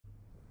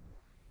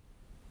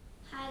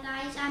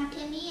I'm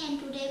Timmy, and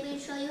today we'll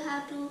show you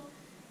how to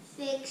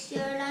fix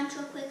your lunch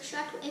or quick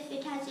shot if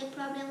it has a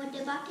problem with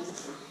the button.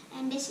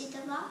 And this is the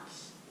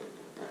box.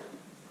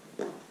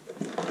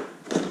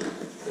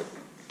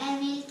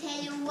 And we'll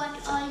tell you what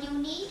all you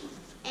need,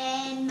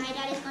 and my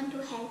dad is going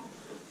to help.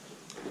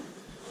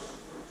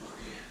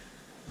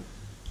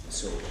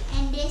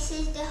 And this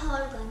is the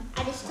whole gun.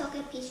 I just took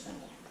a piece from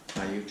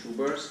there.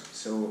 YouTubers,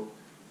 so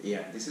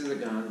yeah, this is a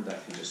gun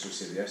that we just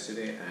received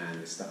yesterday and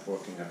it stopped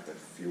working after a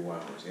few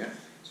hours, yeah?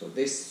 So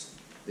this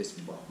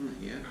button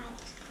here,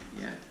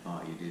 yeah,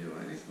 oh, you did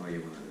already? Oh,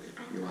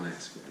 you wanna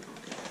explain,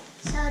 okay.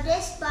 So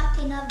this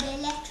button of the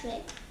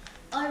Elecrtic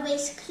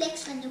always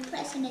clicks when you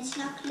press and it's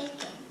not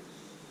clicking.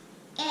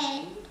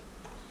 And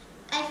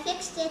I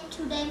fixed it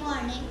today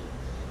morning,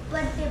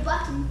 but the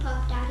button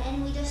popped out,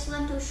 and we just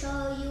want to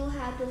show you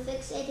how to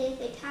fix it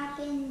if it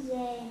happens,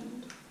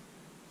 and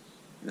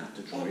not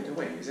to throw it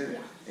away, isn't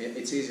it? Yeah.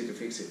 It's easy to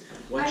fix it.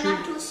 Or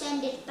not to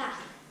send it back.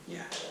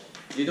 Yeah.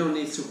 You don't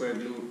need super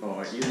glue,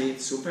 or you need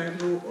super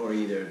glue, or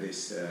either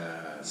this...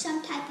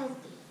 some type of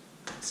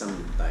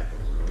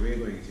glue. We're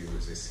going to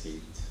use this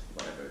heat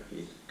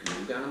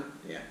glue gun.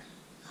 Yeah.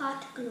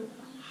 Hot glue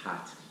gun.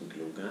 Hot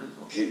glue gun,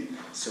 okay.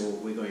 So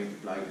we're going to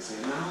plug this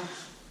in now.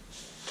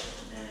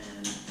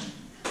 And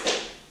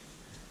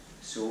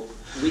so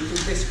we took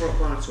this for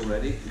parts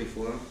already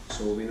before,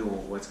 so we know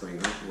what's going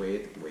on.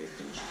 Wait,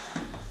 finish.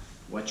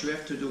 What you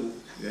have to do,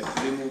 you have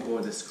to remove all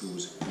the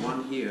screws.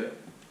 One here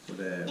for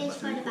the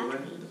battery cover,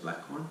 the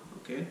black one,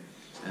 okay?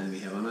 And we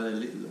have another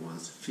little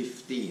ones,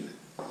 15,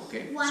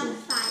 okay?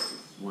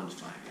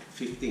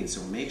 15,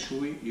 so make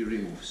sure you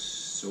remove.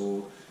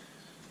 So,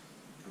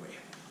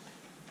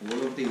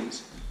 all of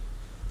these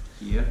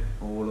here,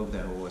 all of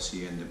the holes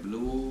here in the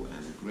blue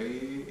and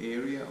grey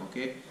area,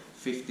 okay?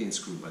 15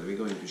 screws, but we're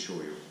going to show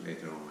you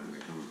later on when we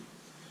come.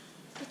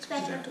 It's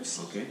better to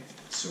see. Okay,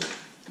 so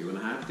you want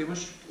to help,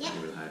 Timosh? Yeah.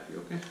 I will help you,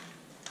 okay?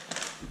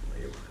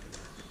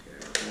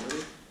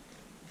 Okay,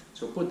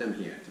 so put them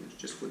here, Timosh.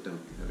 Just put them,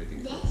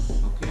 everything. Yes.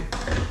 Okay.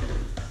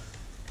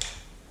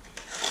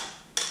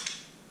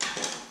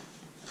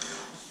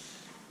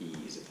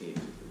 Easy.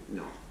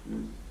 No.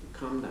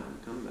 Calm down,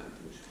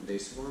 Timosh.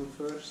 This one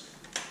first.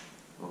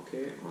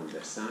 Okay, on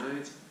the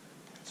side.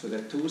 So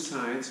the two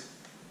sides.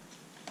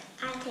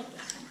 I'll take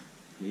this one.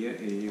 Here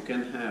you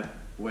can have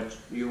what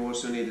you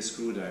also need a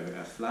screwdriver,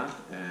 a flat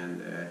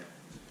and a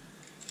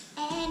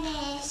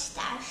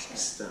star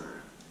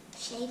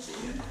shape.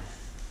 Yeah.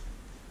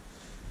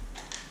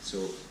 So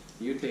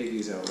you take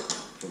these out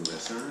from the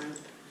side.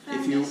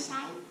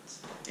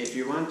 If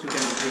you want, you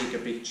can take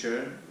a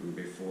picture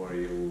before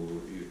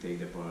you take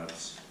the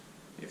parts,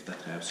 if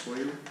that helps for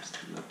you,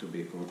 not to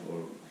be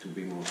or to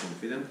be more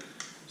confident.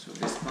 So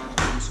this part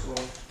comes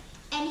off.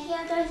 And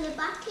here there's a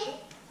button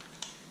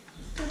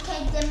to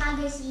take the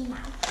magazine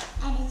out,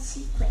 and it's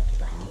secret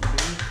button.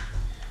 Okay.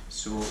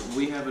 So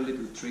we have a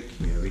little trick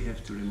here. We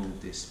have to remove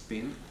this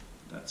pin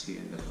that's here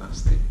in the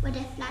plastic. With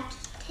a flat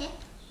tip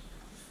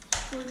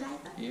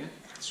screwdriver? Yeah.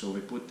 So we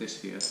put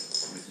this here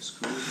with the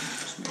screws.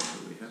 Just make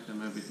sure we have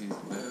them everything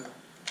together.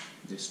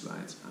 This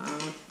slides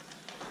out.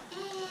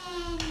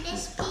 And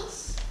this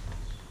piece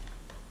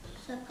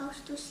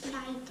supposed to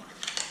slide down.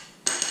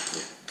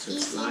 Yeah. So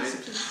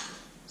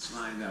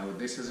slide out.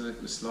 This is a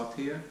little slot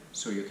here,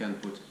 so you can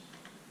put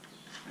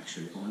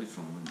actually only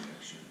from one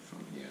direction,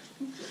 from here.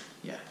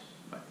 Yeah,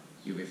 but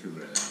you will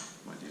figure it out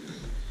what you're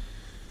doing.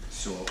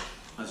 So,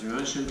 as we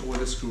mentioned, all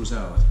the screws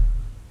out.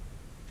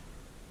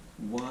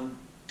 1,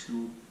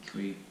 2,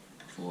 3,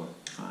 4,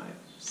 5,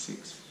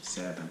 6,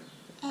 7,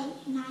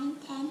 8, 9,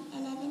 10,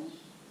 11,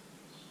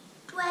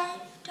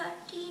 12,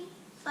 13,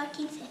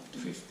 14,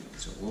 15.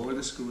 So all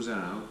the screws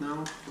are out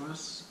now for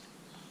us,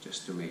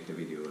 just to make the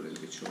video a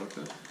little bit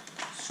shorter.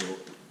 So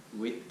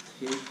we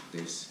take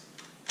this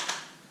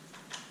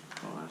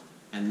part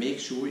and make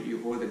sure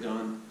you hold the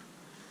gun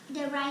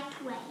the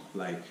right way.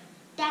 Like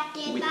that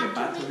the with the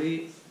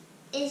battery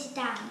is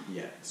down.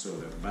 Yeah, so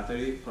the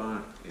battery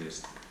part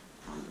is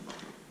on the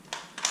bottom.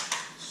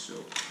 So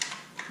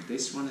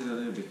this one is a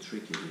little bit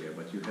tricky here,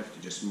 but you have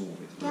to just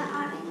move it. The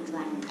orange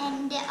one,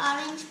 and the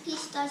orange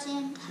piece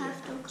doesn't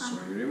have to come.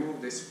 So you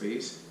remove this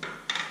piece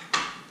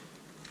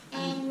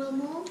and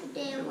remove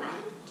the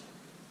white.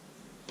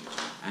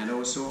 And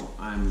also,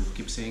 I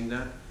keep saying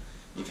that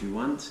if you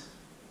want,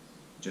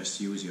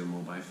 just use your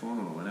mobile phone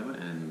or whatever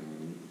and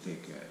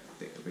take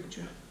a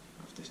picture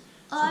of this.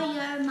 Or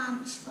your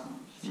mom's phone,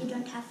 if you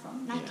don't have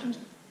phone, like me.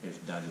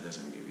 If daddy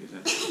doesn't give you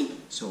that.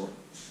 So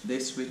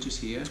this switch is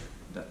here,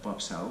 that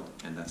pops out,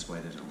 and that's why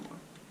it doesn't work.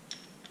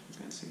 You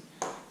can see.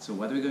 So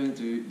what we're going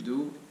to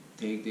do,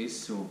 take this,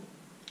 so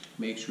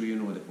make sure you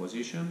know the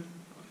position,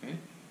 okay,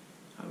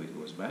 how it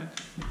goes back.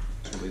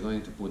 So we're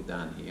going to put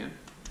down here.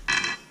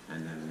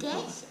 And then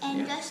this,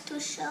 and just to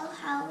show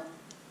how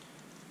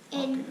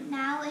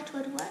now it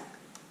would work.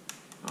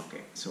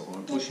 Okay, so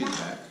I'll push it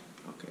back.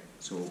 Okay,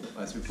 so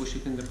as we push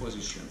it in the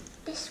position.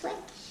 The switch.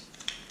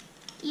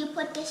 You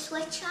put the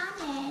switch on,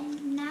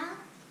 and now.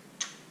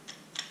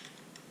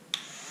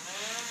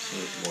 So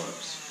it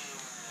works.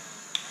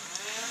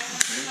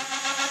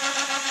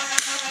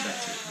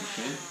 That's it,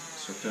 okay?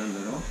 So turn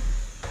that off.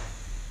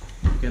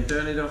 You can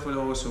turn it off and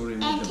also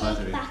remove the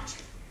battery.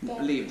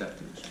 Leave that,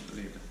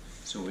 leave that.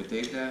 So we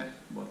take the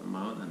bottom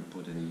out and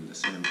put it in the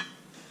same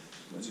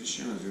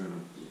position as you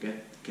want to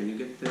get. Can you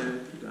get the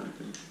gun?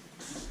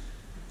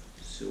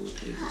 So we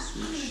take the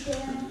switch.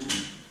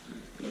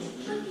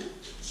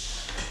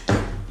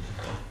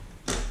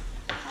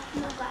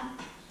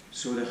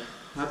 So the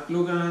hot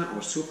glue gun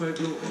or super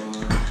glue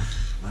or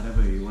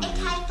whatever you want to use.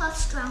 A type of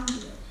strong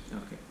glue.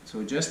 Okay,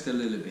 so just a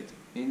little bit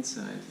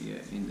inside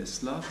here in the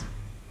slot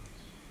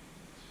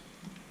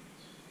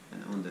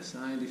and on the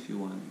side if you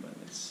want, but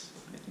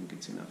I think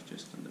it's enough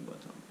just on the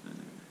bottom.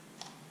 Anyway.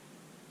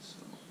 So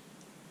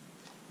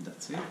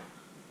that's it.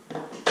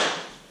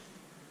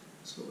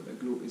 So the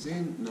glue is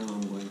in. Now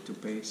I'm going to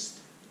paste.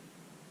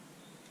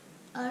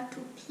 Or to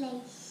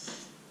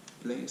place.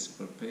 Place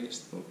or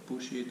paste or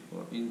push it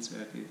or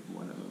insert it,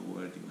 whatever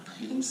word you want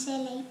to use.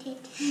 Insulate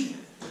it. Yeah.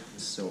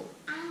 So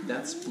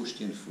that's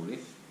pushed in fully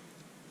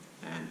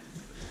and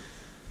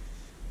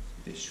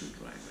this should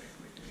dry very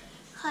quickly.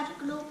 Hot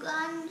glue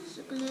guns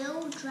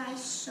glue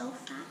dries so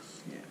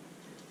fast. Yeah.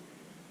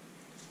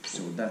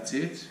 So that's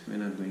it. We're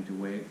not going to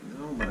wait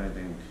now, but I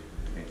think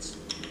it's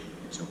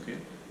okay.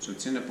 So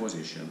it's in a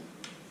position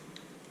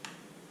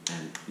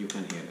and you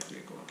can hear the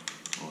click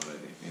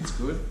already. It's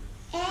good.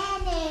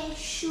 And a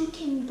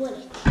shooting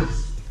bullet.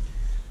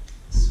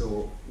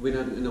 So we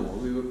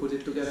will put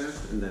it together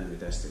and then we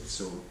test it.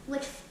 So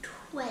with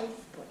 12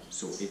 bullets.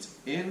 So it's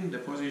in the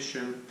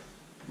position,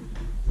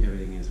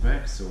 everything is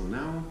back. So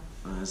now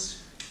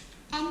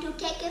and to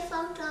take a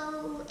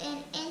photo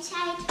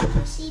inside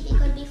to see,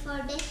 because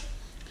before this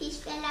piece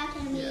fell out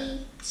and we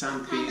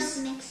kind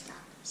of mixed up.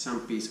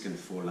 Some piece can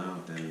fall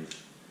out and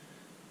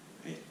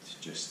it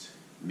just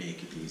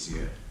make it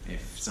easier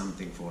if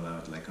something fall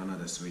out, like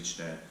another switch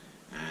there,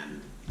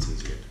 and it's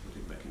easier to put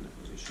it back in the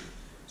position.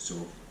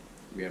 So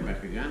we are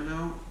back again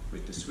now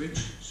with the switch.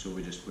 So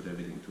we just put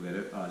everything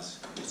together as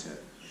we said.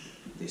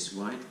 This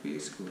white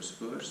piece goes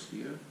first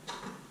here.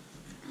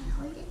 I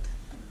hold it.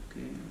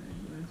 Okay,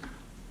 anyway.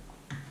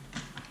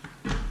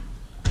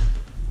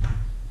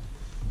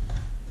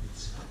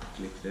 It's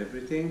clicked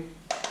everything.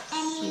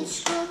 And we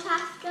screw it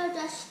after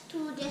just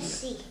to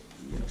see.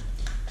 Yeah.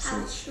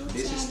 So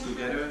this is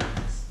together,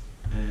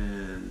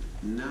 and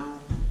now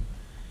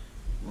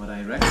what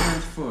I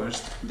recommend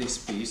first, this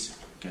piece,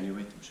 can you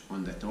wait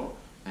on the top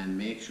and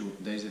make sure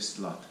there's a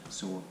slot.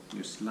 So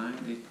you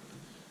slide it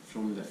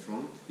from the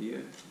front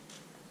here,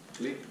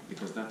 click,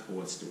 because that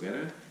holds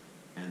together,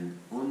 and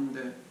on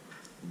the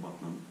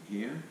bottom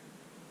here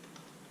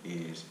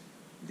is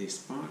this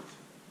part,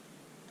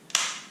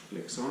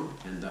 clicks on,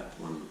 and that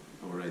one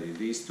already.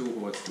 These two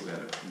holds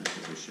together in the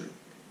position.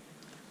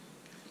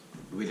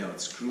 Without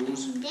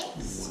screws, and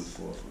this,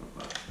 1/4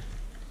 apart.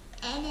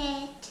 and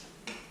it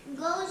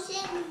goes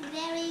in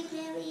very,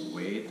 very...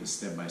 Wait,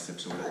 step by step.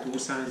 So the two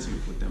sides, you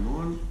put them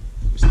on.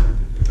 We started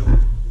the top.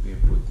 We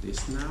put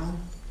this now.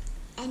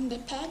 And the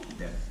peg.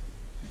 There.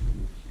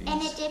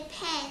 And it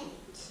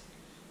depends,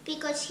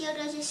 because here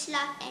there's a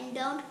slot, and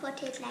don't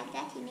put it like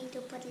that. You need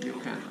to put it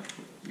like that.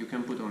 You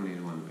can put only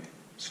in one way.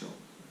 So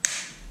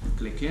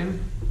click in.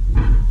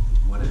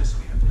 What else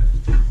we have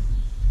left?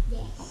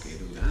 Yes. Okay,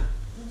 do that.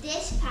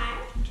 This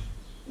part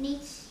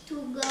needs to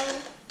go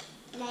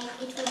like,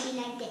 it will be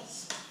like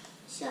this.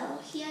 So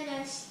here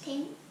there's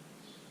thing,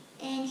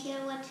 and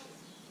here what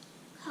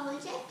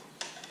holds it.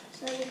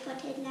 So you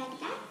put it like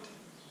that,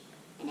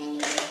 and then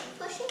you just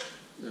push it.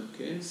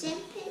 Okay.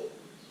 Simple.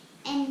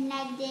 And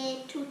like the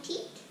two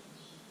teeth,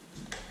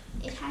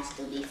 it has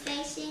to be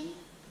facing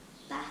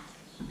back.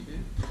 Okay.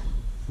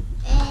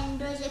 And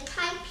there's a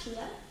pipe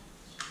here,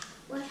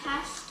 which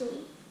has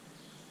to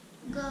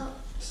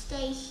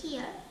stay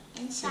here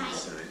inside.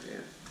 Inside,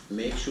 yeah.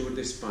 Make sure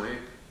this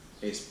pipe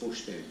is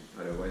pushed in,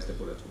 otherwise the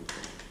bullet won't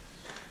come.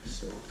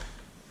 So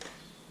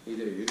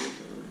either you do it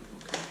or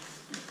okay.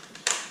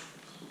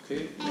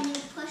 Okay. And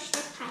you push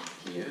the pipe.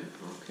 Yeah.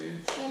 Okay.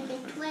 Then you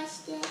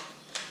twist it,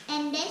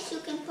 and this you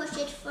can push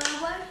it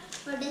forward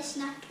for this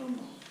not to move.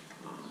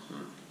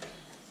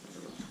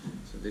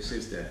 So this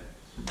is the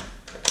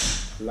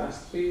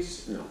last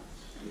piece. No.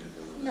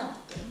 No,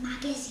 the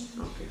magazine.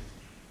 Okay.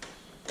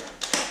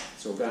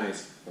 So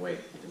guys, wait.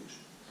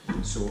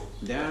 So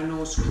there are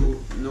no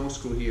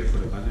screw here for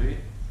the battery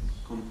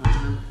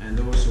compartment, and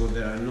also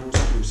there are no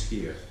screws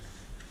here.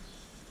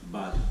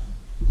 But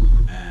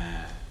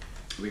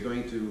we're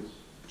going to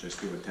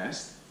just do a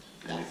test,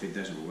 and if it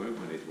doesn't work,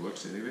 but it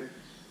works anyway,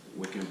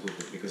 we can put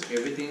it, because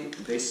everything,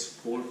 this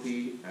whole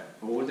piece,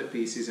 all the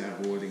pieces are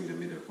holding the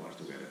middle part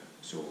together.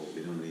 So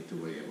we don't need to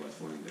worry about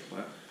falling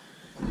apart.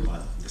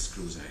 But the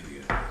screws are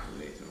here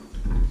later on to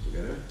put it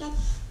together. Get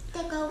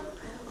the go.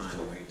 I'm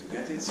going to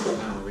get it. So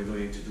now we're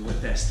going to do a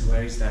test.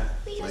 Where is that?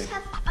 We just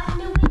have on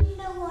the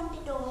window on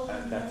the door.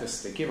 That's the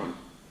sticky one?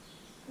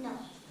 No.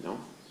 No?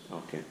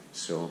 Okay.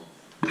 So,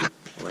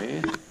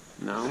 wait.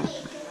 Now.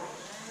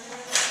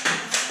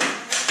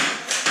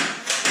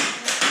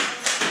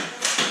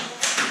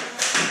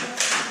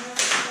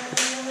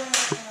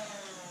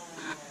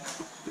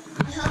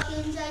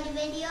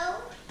 video,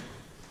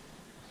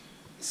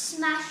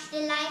 smash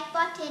the like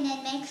button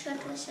and make sure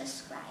to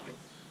subscribe.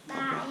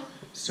 Bye.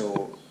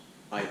 So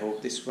I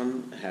hope this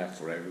one helped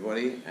for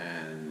everybody,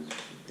 and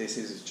this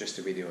is just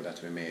a video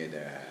that we made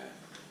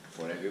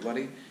for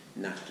everybody,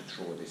 not to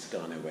throw this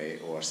gun away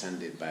or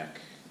send it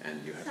back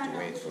and you have to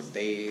wait for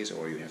days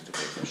or you have to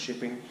pay for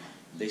shipping.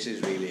 This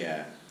is really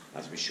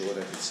as we showed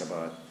it, it's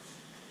about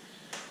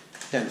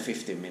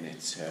 10-15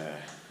 minutes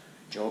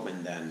job,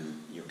 and then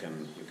you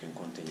can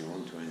continue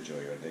on to enjoy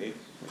your day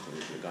with a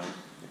little gun.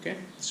 Okay,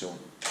 so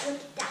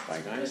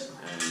bye guys,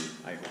 and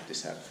I hope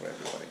this helped for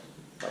everybody.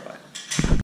 Bye bye.